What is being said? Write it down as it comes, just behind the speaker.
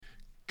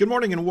Good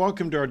morning and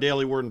welcome to our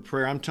daily word and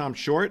prayer. I'm Tom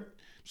Short.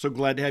 So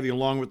glad to have you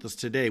along with us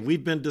today.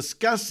 We've been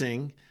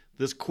discussing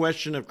this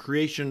question of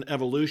creation,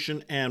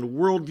 evolution, and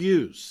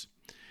worldviews,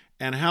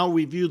 and how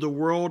we view the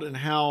world, and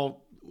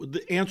how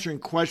answering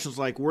questions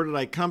like, where did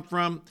I come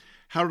from?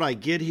 How did I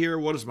get here?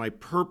 What is my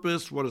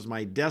purpose? What is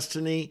my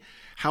destiny?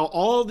 How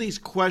all these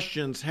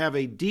questions have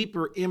a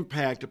deeper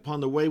impact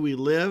upon the way we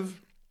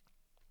live,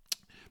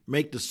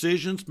 make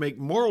decisions, make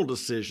moral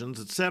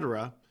decisions,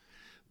 etc.,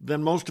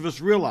 than most of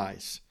us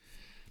realize.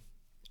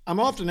 I'm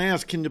often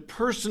asked, can the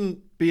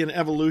person be an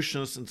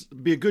evolutionist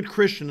and be a good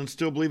Christian and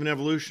still believe in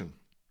evolution?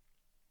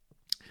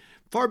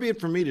 Far be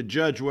it from me to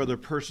judge whether a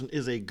person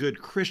is a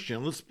good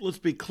Christian. Let's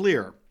be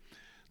clear,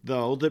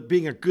 though, that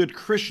being a good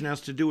Christian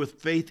has to do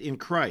with faith in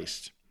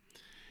Christ.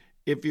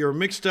 If you're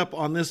mixed up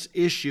on this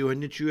issue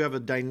and that you have a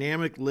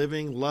dynamic,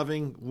 living,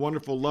 loving,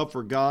 wonderful love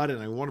for God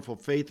and a wonderful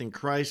faith in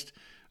Christ,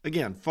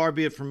 again, far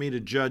be it from me to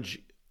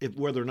judge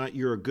whether or not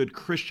you're a good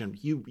Christian.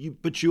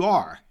 But you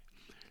are.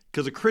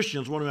 Because a Christian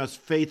is one who has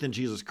faith in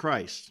Jesus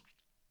Christ.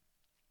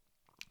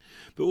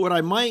 But what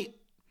I might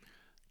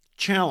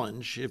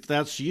challenge, if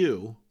that's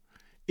you,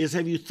 is,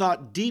 have you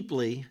thought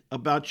deeply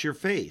about your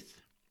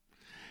faith?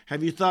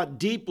 Have you thought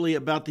deeply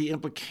about the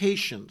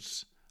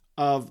implications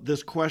of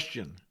this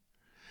question?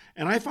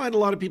 And I find a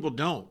lot of people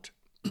don't.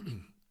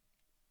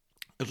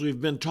 As we've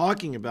been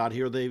talking about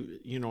here,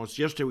 it's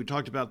yesterday we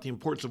talked about the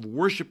importance of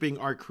worshiping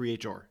our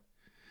Creator.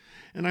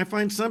 And I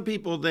find some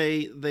people,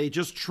 they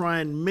just try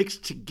and mix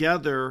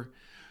together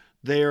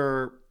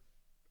their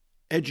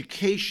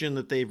education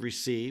that they've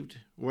received,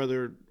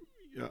 whether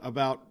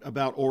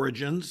about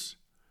origins,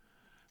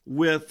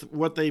 with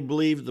what they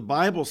believe the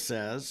Bible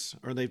says,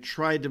 or they've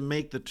tried to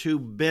make the two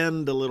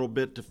bend a little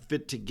bit to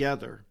fit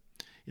together,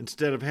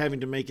 instead of having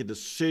to make a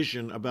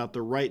decision about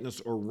the rightness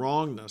or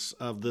wrongness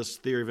of this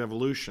theory of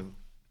evolution.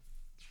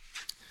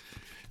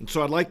 And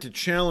so I'd like to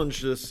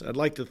challenge this. I'd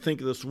like to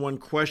think of this one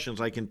question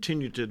as I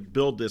continue to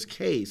build this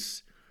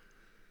case,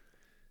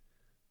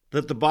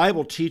 that the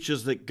Bible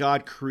teaches that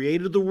God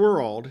created the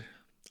world,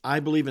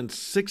 I believe, in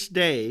 6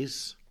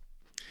 days,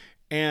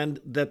 and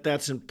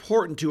that's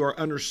important to our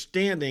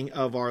understanding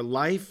of our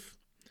life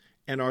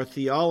and our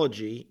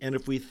theology. And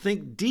if we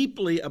think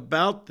deeply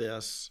about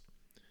this,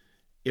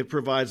 it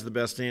provides the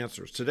best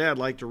answers. Today I'd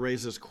like to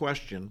raise this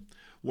question.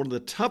 One of the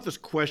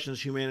toughest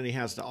questions humanity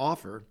has to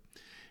offer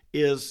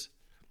is,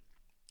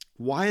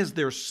 why is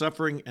there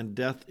suffering and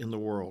death in the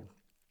world?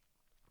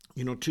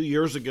 2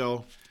 years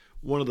ago,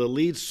 one of the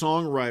lead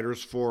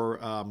songwriters for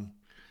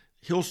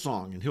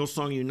Hillsong and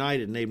Hillsong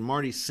United, named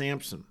Marty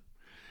Sampson,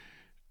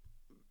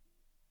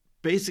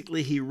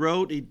 basically he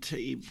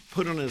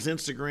put on his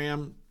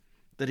Instagram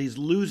that he's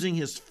losing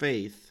his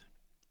faith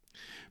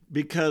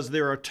because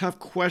there are tough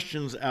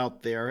questions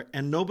out there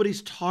and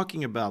nobody's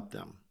talking about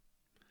them.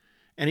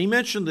 And he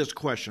mentioned this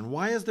question: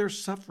 why is there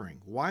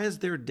suffering? Why is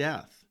there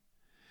death?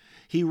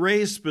 He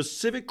raised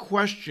specific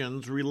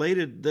questions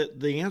that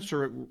the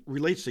answer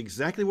relates to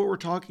exactly what we're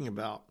talking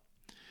about.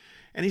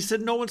 And he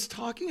said, no one's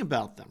talking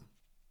about them.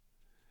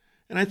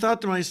 And I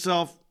thought to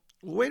myself,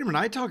 well, wait a minute,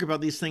 I talk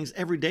about these things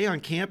every day on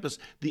campus.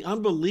 The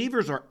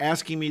unbelievers are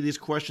asking me these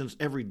questions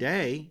every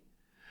day.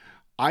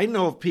 I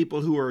know of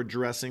people who are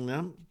addressing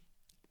them.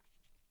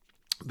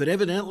 But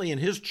evidently in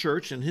his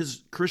church and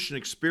his Christian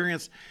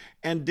experience,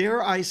 and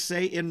dare I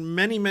say in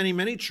many, many,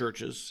 many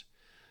churches,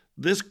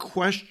 this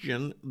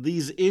question,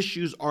 these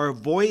issues are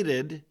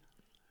avoided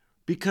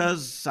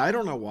because, I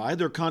don't know why,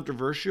 they're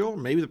controversial.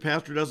 Maybe the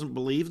pastor doesn't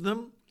believe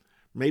them.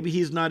 Maybe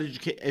he's not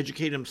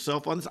educated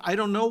himself on this. I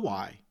don't know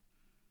why.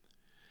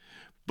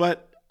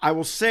 But I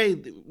will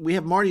say, we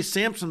have Marty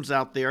Sampsons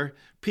out there,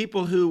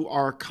 people who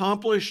are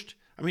accomplished.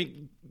 I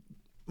mean,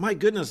 my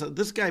goodness,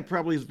 this guy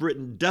probably has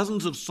written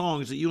dozens of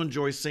songs that you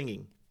enjoy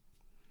singing.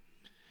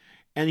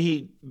 And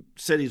he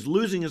said he's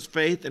losing his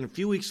faith, and a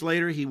few weeks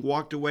later he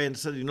walked away and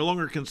said he no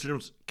longer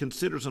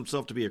considers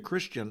himself to be a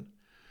Christian.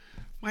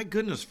 My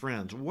goodness,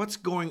 friends, what's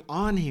going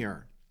on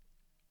here?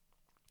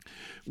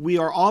 We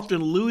are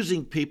often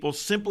losing people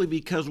simply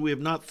because we've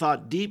not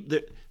thought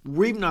deeply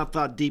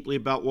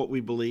about what we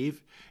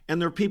believe,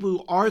 and there are people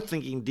who are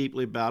thinking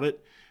deeply about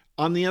it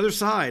on the other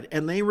side,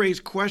 and they raise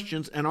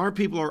questions, and our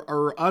people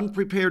are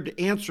unprepared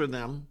to answer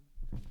them.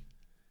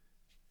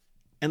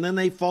 And then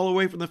they fall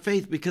away from the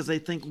faith because they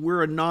think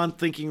we're a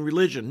non-thinking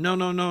religion.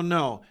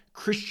 No.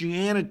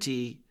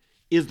 Christianity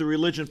is the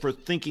religion for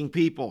thinking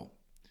people.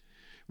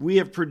 We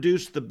have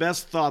produced the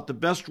best thought, the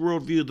best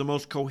worldview, the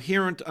most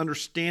coherent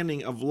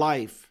understanding of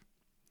life,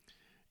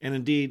 and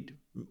indeed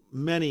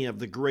many of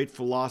the great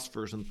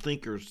philosophers and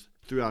thinkers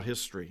throughout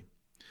history.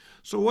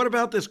 So what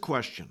about this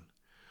question?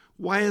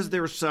 Why is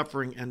there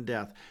suffering and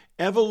death?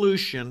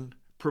 Evolution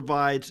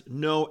provides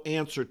no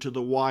answer to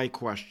the why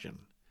question.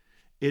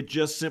 It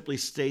just simply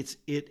states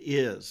it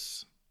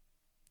is.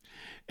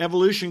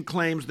 Evolution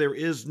claims there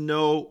is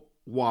no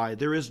why.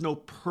 There is no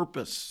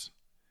purpose.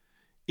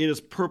 It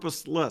is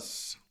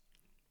purposeless.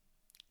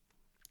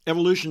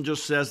 Evolution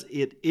just says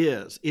it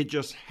is. It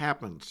just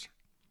happens.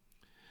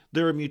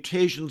 There are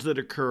mutations that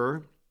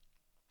occur.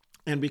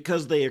 And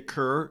because they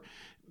occur,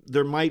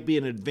 there might be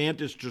an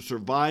advantage to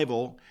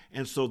survival.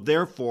 And so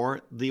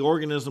therefore, the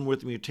organism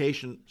with the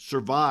mutation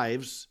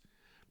survives,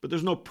 but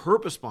there's no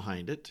purpose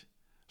behind it.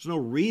 There's no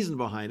reason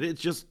behind it.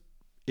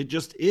 It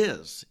just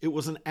is. It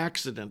was an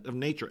accident of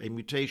nature, a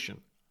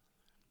mutation.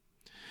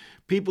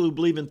 People who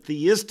believe in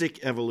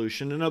theistic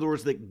evolution, in other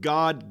words, that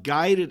God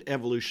guided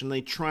evolution,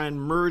 they try and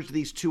merge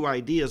these two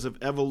ideas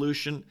of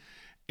evolution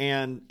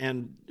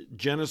and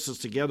Genesis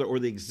together, or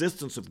the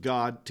existence of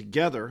God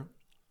together.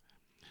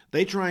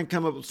 They try and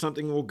come up with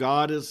something, well,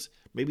 God is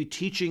maybe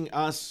teaching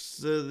us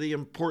the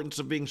importance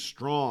of being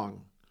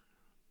strong.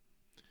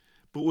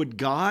 But would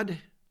God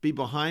be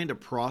behind a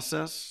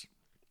process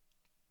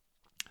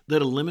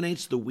that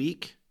eliminates the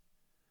weak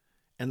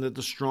and that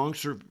the strong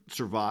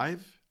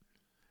survive?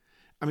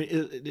 I mean,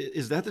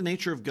 is that the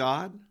nature of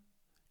God?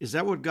 Is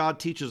that what God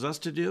teaches us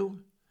to do?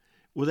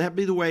 Would that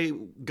be the way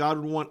God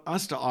would want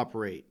us to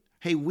operate?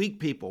 Hey, weak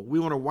people, we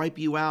want to wipe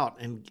you out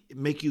and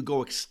make you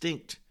go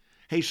extinct.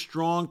 Hey,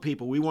 strong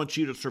people, we want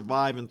you to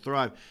survive and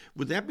thrive.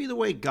 Would that be the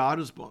way God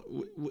is?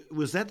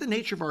 Was that the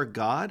nature of our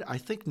God? I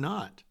think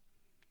not.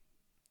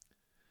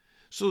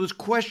 So this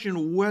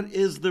question, what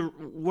is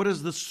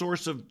the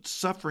source of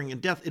suffering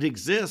and death? It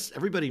exists.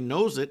 Everybody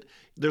knows it.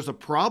 There's a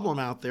problem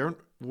out there.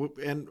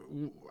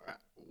 And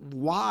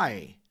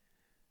why?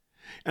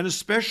 And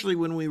especially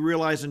when we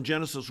realize in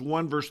Genesis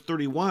 1, verse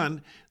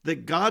 31,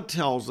 that God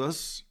tells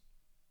us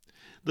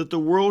that the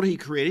world he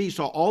created, he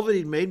saw all that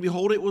he'd made,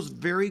 behold, it was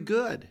very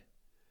good.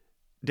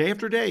 Day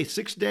after day,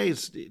 6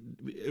 days,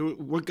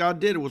 what God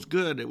did, it was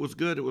good, it was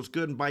good, it was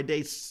good. And by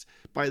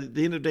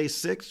the end of day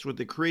 6, with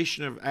the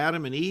creation of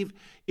Adam and Eve,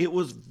 it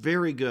was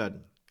very good.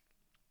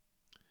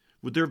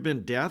 Would there have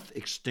been death,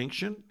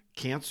 extinction,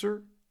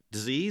 cancer,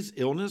 disease,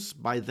 illness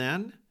by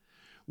then?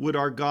 Would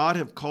our God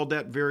have called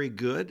that very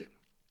good?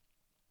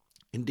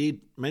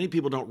 Indeed, many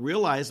people don't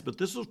realize, but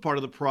this was part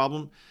of the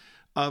problem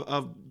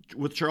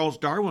with Charles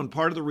Darwin.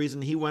 Part of the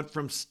reason he went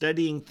from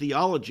studying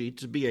theology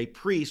to be a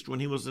priest when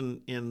he was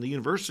in the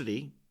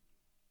university.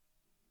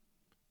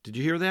 Did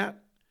you hear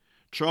that?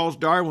 Charles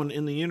Darwin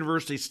in the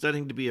university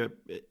studying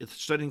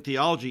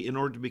theology in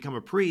order to become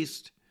a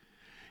priest,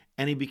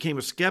 and he became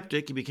a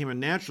skeptic, he became a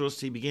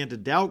naturalist, he began to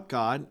doubt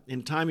God.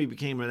 In time he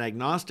became an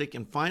agnostic,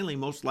 and finally,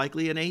 most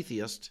likely, an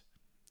atheist.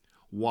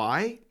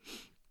 Why?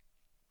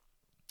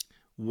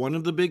 One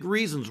of the big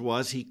reasons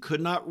was he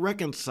could not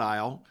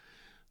reconcile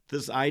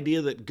this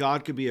idea that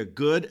God could be a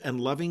good and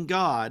loving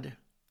God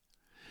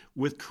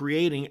with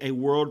creating a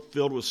world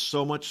filled with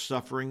so much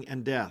suffering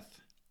and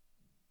death.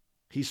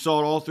 He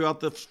saw it all throughout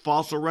the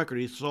fossil record.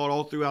 He saw it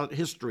all throughout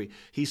history.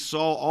 He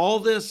saw all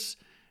this,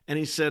 and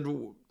he said,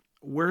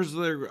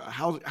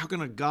 how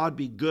can a God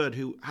be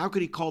good? How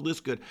could he call this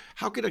good?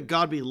 How could a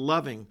God be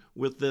loving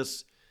with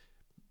this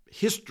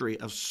history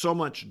of so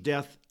much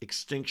death,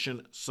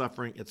 extinction,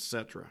 suffering,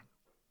 etc.?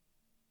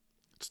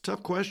 It's a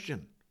tough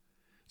question.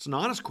 It's an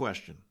honest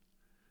question.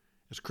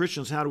 As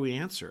Christians, how do we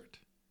answer it?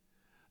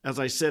 As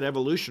I said,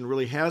 evolution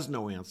really has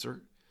no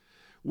answer.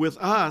 With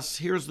us,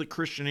 here's the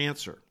Christian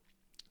answer.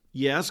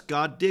 Yes,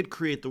 God did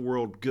create the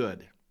world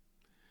good.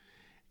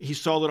 He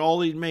saw that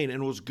all he'd made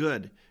and was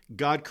good.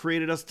 God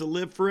created us to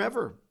live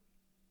forever.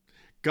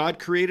 God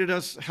created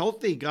us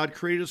healthy. God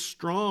created us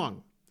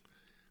strong.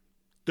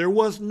 There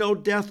was no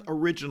death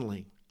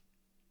originally.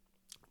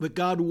 But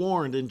God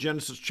warned in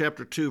Genesis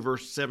chapter 2,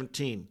 verse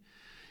 17.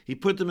 He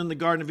put them in the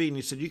Garden of Eden.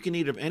 He said, you can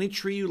eat of any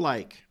tree you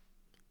like.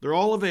 They're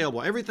all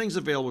available. Everything's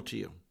available to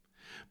you.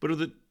 But of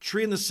the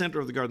tree in the center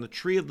of the garden, the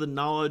tree of the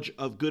knowledge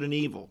of good and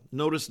evil.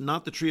 Notice,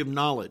 not the tree of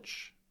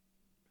knowledge.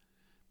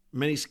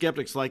 Many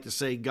skeptics like to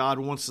say God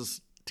wants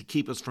us to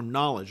keep us from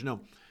knowledge.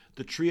 No,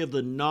 the tree of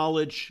the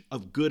knowledge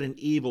of good and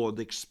evil, or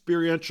the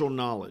experiential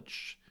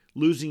knowledge,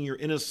 losing your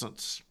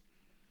innocence,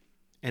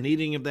 and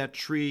eating of that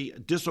tree,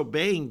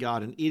 disobeying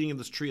God and eating of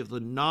this tree of the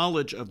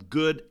knowledge of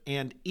good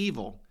and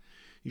evil.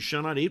 You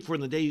shall not eat, for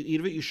in the day you eat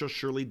of it, you shall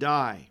surely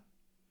die.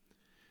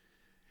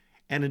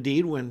 And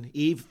indeed, when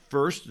Eve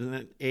first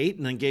ate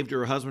and then gave to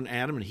her husband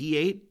Adam, and he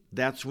ate,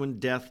 that's when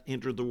death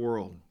entered the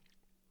world.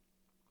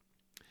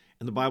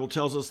 And the Bible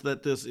tells us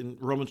that this in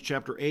Romans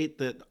chapter 8,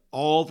 that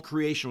all of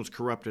creation was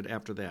corrupted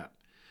after that.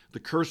 The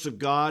curse of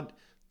God,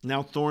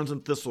 now thorns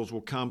and thistles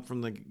will come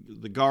from the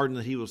garden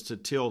that he was to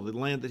till, the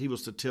land that he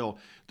was to till.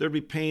 There'd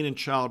be pain in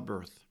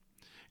childbirth.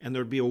 And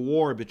there'd be a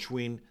war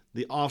between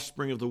the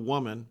offspring of the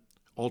woman,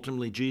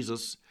 ultimately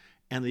Jesus,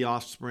 and the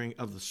offspring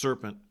of the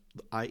serpent,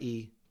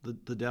 i.e.,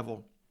 the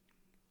devil.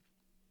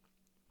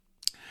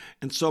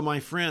 And so, my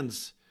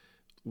friends,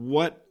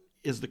 what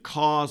is the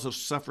cause of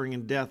suffering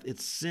and death?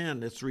 It's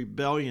sin, it's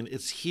rebellion.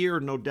 It's here,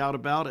 no doubt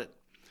about it.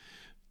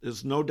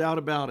 There's no doubt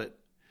about it.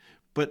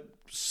 But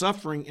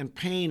suffering and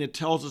pain, it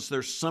tells us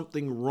there's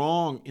something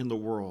wrong in the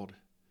world.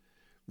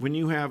 When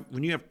you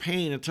have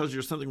pain, it tells you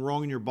there's something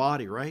wrong in your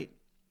body, right?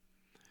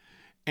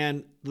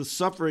 And the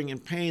suffering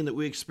and pain that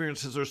we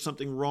experience says there's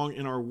something wrong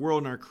in our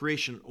world and our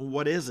creation.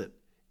 What is it?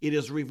 It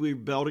is we've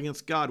rebelled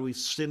against God. We've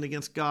sinned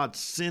against God.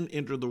 Sin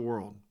entered the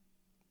world.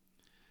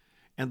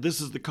 And this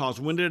is the cause.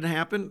 When did it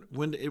happen?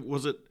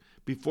 Was it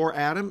before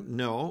Adam?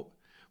 No.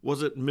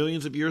 Was it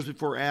millions of years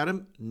before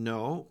Adam?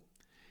 No.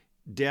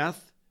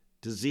 Death,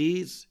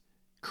 disease,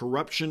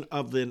 corruption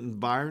of the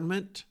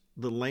environment,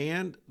 the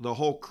land, the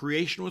whole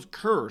creation was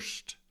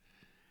cursed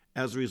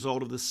as a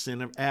result of the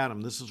sin of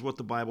Adam. This is what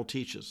the Bible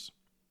teaches.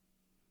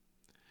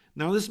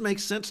 Now, this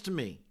makes sense to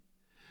me.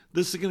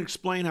 This is going to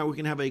explain how we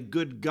can have a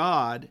good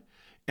God,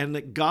 and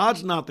that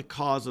God's not the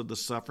cause of the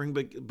suffering,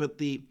 but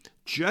the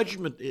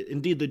judgment,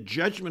 indeed the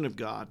judgment of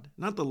God,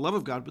 not the love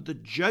of God, but the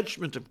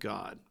judgment of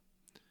God.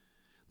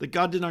 That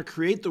God did not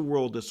create the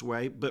world this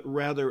way, but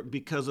rather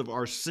because of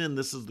our sin,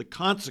 this is the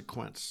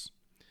consequence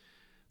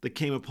that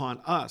came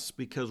upon us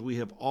because we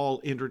have all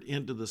entered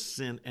into the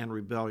sin and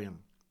rebellion.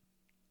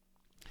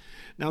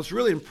 Now, it's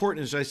really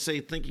important, as I say,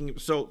 thinking,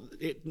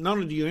 not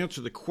only do you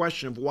answer the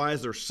question of why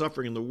is there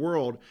suffering in the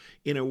world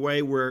in a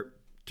way where,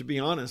 to be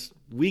honest,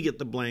 we get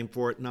the blame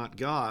for it, not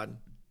God.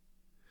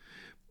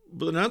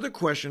 But another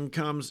question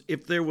comes,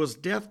 if there was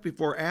death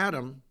before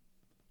Adam,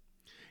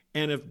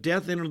 and if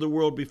death entered the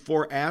world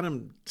before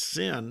Adam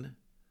sinned,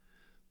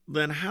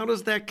 then how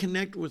does that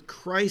connect with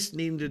Christ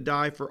needing to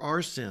die for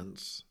our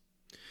sins?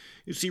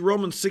 You see,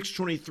 Romans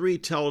 6:23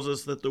 tells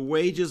us that the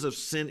wages of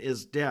sin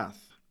is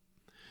death.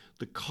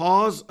 The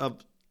cause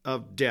of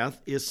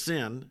death is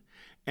sin,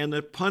 and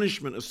the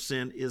punishment of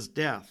sin is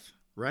death,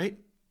 right?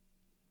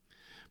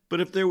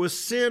 But if there was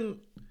sin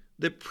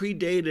that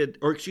predated,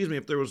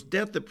 if there was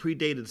death that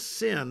predated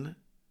sin,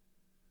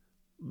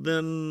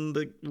 then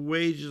the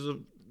wages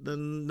of,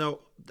 no,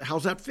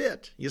 how's that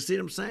fit? You see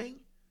what I'm saying?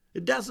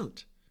 It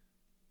doesn't.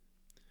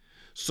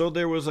 So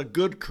there was a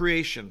good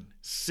creation.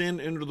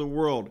 Sin entered the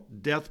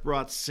world. Death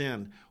brought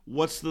sin.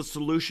 What's the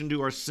solution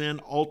to our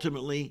sin?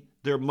 Ultimately,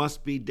 there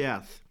must be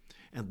death.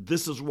 And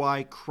this is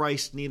why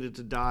Christ needed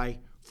to die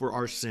for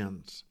our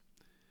sins.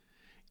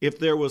 If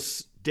there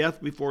was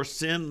death before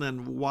sin,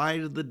 then why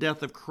did the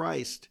death of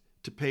Christ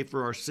to pay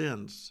for our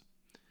sins?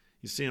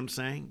 You see what I'm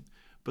saying?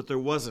 But there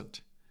wasn't.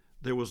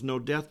 There was no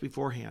death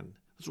beforehand.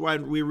 That's why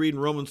we read in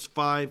Romans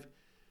 5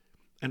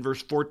 and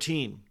verse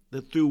 14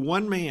 that through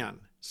one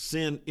man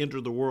sin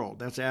entered the world.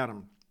 That's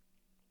Adam.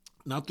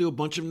 Not through a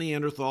bunch of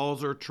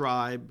Neanderthals or a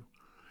tribe,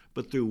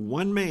 but through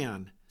one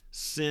man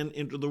sin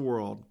entered the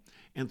world.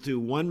 And through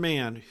one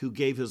man who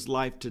gave his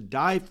life to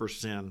die for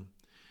sin,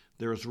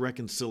 there is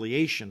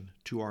reconciliation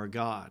to our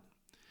God.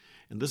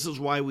 And this is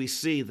why we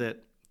see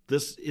that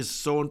this is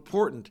so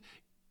important.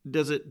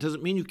 Does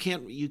it mean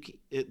that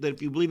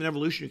if you believe in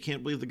evolution, you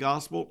can't believe the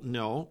gospel?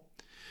 No.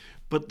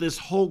 But this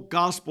whole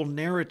gospel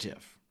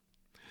narrative,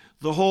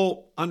 the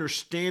whole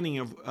understanding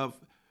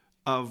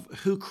of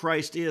who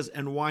Christ is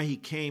and why he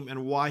came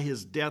and why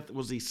his death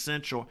was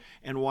essential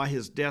and why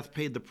his death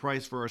paid the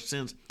price for our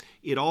sins,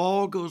 it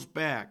all goes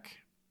back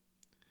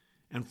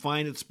and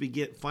finds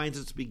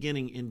its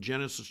beginning in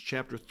Genesis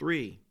chapter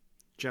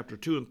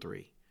 2 and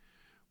 3,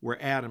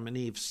 where Adam and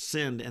Eve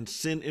sinned, and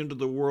sin entered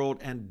the world,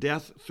 and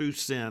death through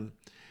sin,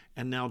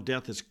 and now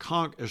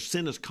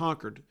sin is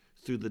conquered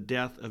through the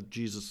death of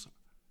Jesus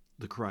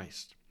the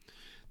Christ.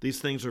 These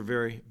things are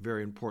very,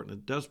 very important.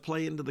 It does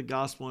play into the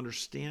gospel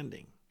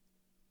understanding.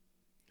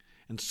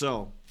 And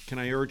so, can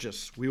I urge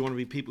us? We want to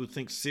be people who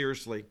think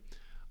seriously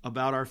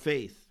about our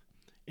faith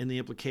and the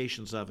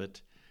implications of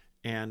it.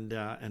 And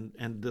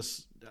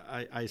this,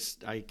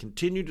 I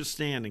continue to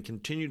stand and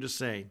continue to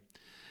say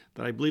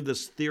that I believe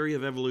this theory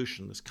of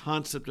evolution, this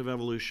concept of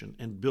evolution,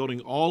 and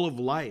building all of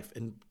life.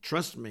 And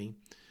trust me,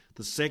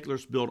 the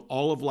secularists build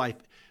all of life.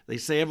 They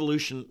say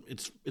evolution,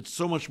 it's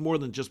so much more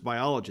than just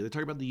biology. They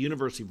talk about the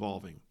universe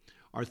evolving,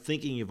 our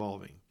thinking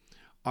evolving,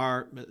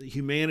 our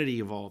humanity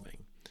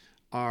evolving,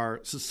 our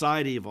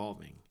society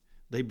evolving.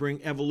 They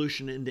bring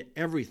evolution into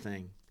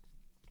everything.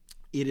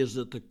 It is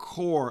at the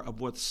core of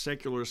what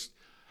secularists,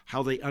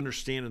 how they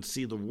understand and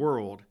see the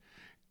world,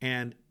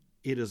 and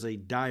it is a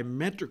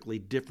diametrically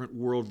different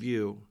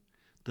worldview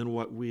than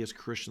what we as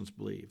Christians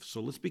believe. So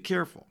let's be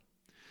careful.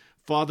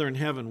 Father in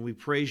heaven, we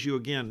praise you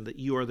again that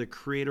you are the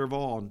creator of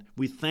all, and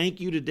we thank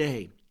you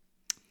today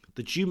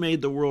that you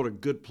made the world a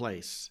good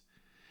place.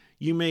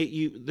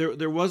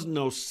 There was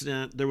no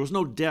sin, there was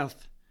no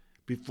death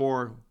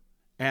before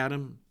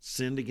Adam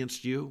sinned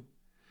against you.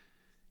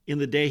 In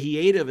the day he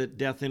ate of it,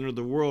 death entered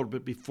the world,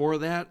 but before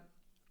that,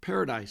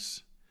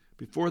 paradise.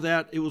 Before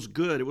that, it was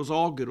good. It was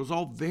all good. It was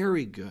all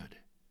very good.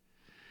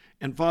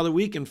 And Father,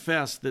 we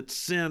confess that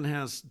sin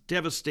has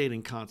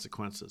devastating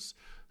consequences.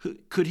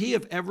 Could he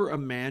have ever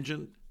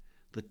imagined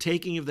the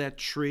taking of that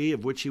tree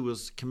of which he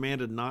was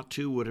commanded not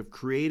to would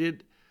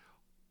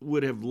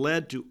have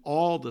led to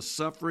all the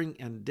suffering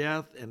and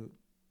death and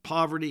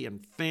poverty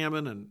and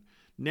famine and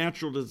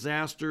natural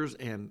disasters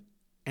and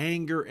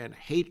anger and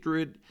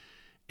hatred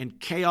and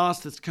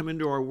chaos that's come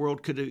into our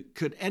world?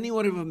 Could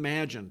anyone have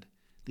imagined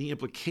the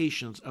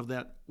implications of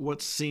that, what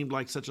seemed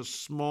like such a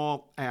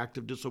small act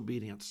of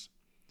disobedience?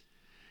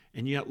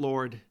 And yet,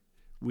 Lord,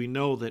 we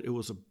know that it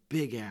was a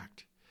big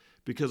act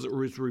because it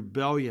was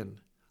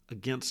rebellion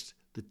against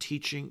the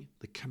teaching,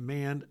 the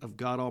command of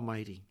God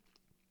Almighty.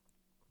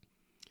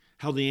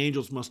 How the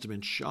angels must have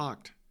been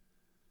shocked.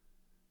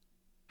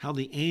 how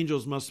the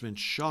angels must have been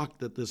shocked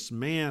that this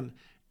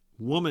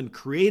woman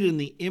created in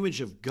the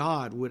image of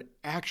God would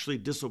actually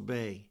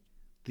disobey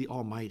the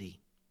Almighty.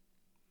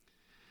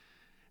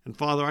 And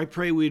Father, I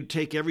pray we'd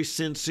take every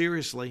sin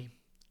seriously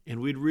and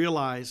we'd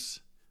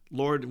realize,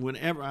 Lord,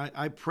 whenever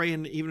I pray,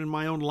 and even in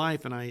my own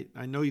life, and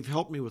I know you've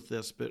helped me with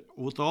this, but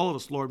with all of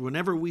us, Lord,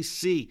 whenever we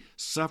see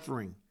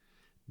suffering,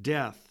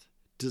 death,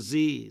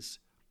 disease,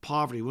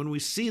 poverty, when we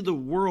see the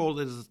world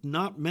that is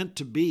not meant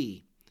to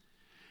be,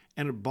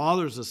 and it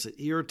bothers us, it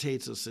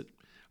irritates us,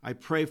 I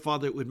pray,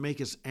 Father, it would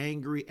make us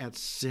angry at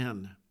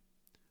sin.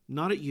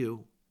 Not at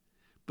you,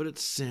 but at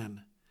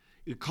sin.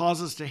 It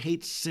causes us to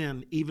hate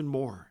sin even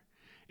more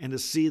and to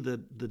see the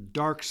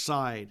dark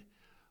side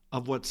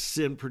of what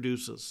sin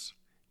produces.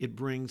 It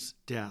brings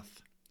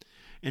death.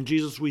 And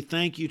Jesus, we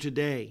thank you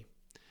today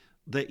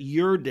that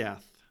your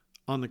death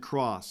on the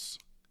cross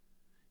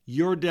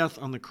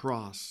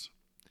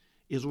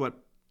is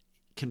what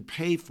can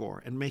pay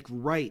for and make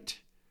right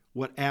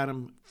what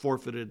Adam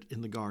forfeited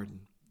in the garden.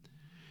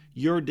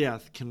 Your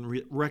death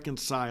can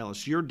reconcile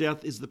us. Your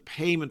death is the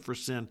payment for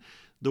sin.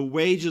 The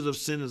wages of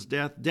sin is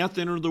death. Death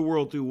entered the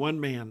world through one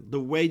man. The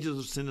wages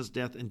of sin is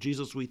death. And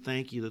Jesus, we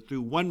thank you that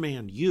through one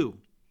man, you,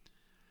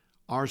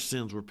 our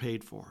sins were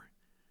paid for.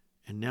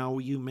 And now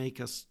you make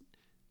us,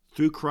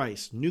 through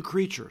Christ, new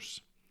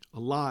creatures,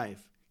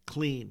 alive,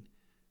 clean,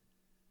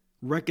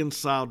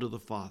 reconciled to the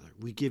Father.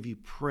 We give you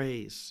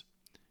praise.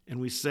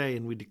 And we say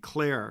and we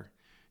declare,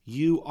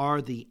 you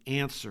are the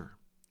answer.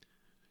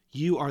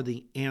 You are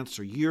the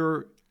answer.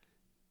 Your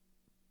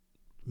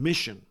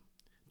mission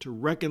to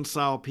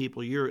reconcile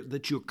people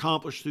that you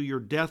accomplished through your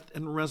death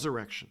and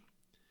resurrection.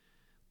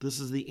 This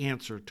is the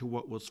answer to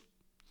what was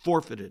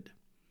forfeited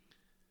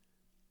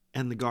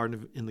in the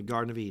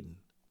Garden of Eden.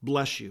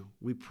 Bless you.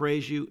 We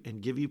praise you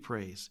and give you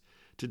praise.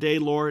 Today,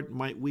 Lord,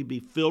 might we be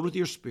filled with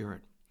your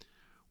Spirit,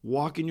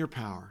 walk in your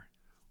power,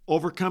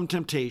 overcome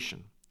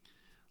temptation,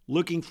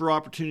 looking for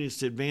opportunities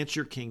to advance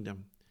your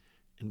kingdom,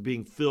 and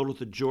being filled with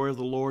the joy of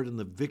the Lord and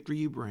the victory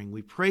you bring.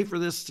 We pray for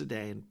this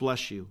today and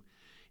bless you.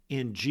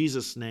 In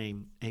Jesus'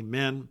 name,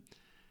 amen,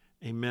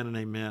 amen, and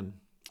amen.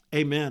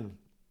 Amen.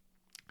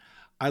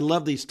 I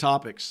love these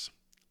topics.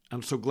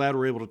 I'm so glad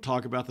we're able to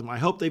talk about them. I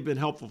hope they've been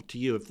helpful to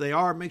you. If they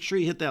are, make sure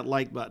you hit that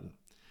like button.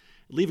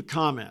 Leave a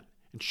comment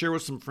and share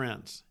with some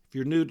friends. If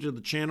you're new to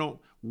the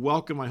channel,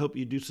 welcome. I hope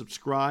you do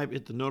subscribe,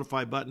 hit the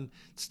notify button,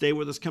 stay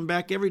with us. Come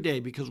back every day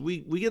because we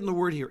get in the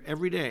Word here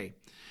every day.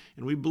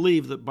 And we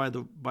believe that by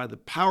the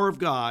power of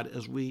God,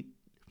 as we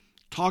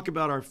talk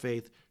about our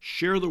faith,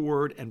 share the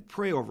Word, and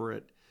pray over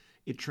it,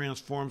 it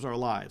transforms our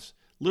lives.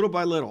 Little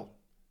by little.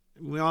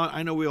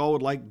 I know we all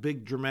would like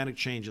big dramatic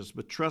changes,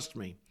 but trust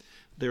me,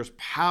 there's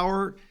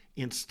power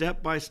in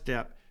step by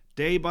step,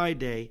 day by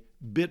day,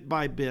 bit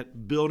by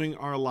bit, building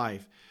our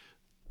life.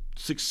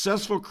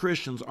 Successful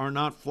Christians are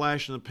not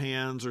flash in the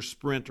pans or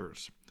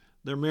sprinters.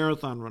 They're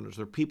marathon runners.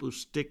 They're people who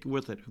stick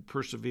with it, who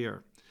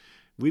persevere.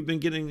 We've been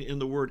getting in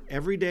the Word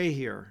every day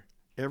here,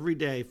 every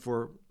day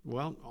for,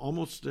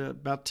 almost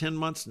about 10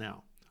 months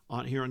now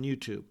here on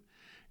YouTube.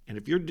 And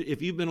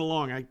if you've been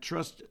along, I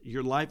trust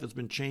your life has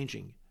been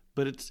changing.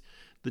 But it's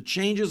the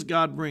changes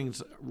God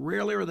brings,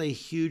 rarely are they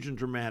huge and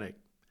dramatic.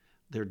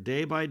 They're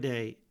day by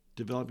day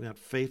developing that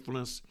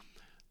faithfulness.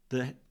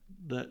 The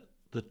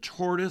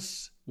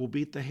tortoise will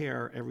beat the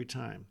hare every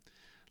time.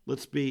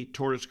 Let's be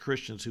tortoise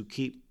Christians who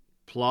keep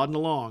plodding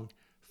along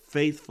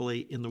faithfully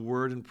in the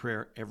Word and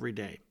prayer every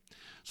day.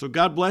 So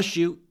God bless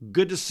you.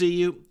 Good to see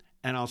you.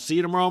 And I'll see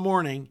you tomorrow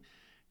morning.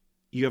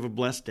 You have a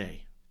blessed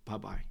day.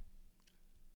 Bye-bye.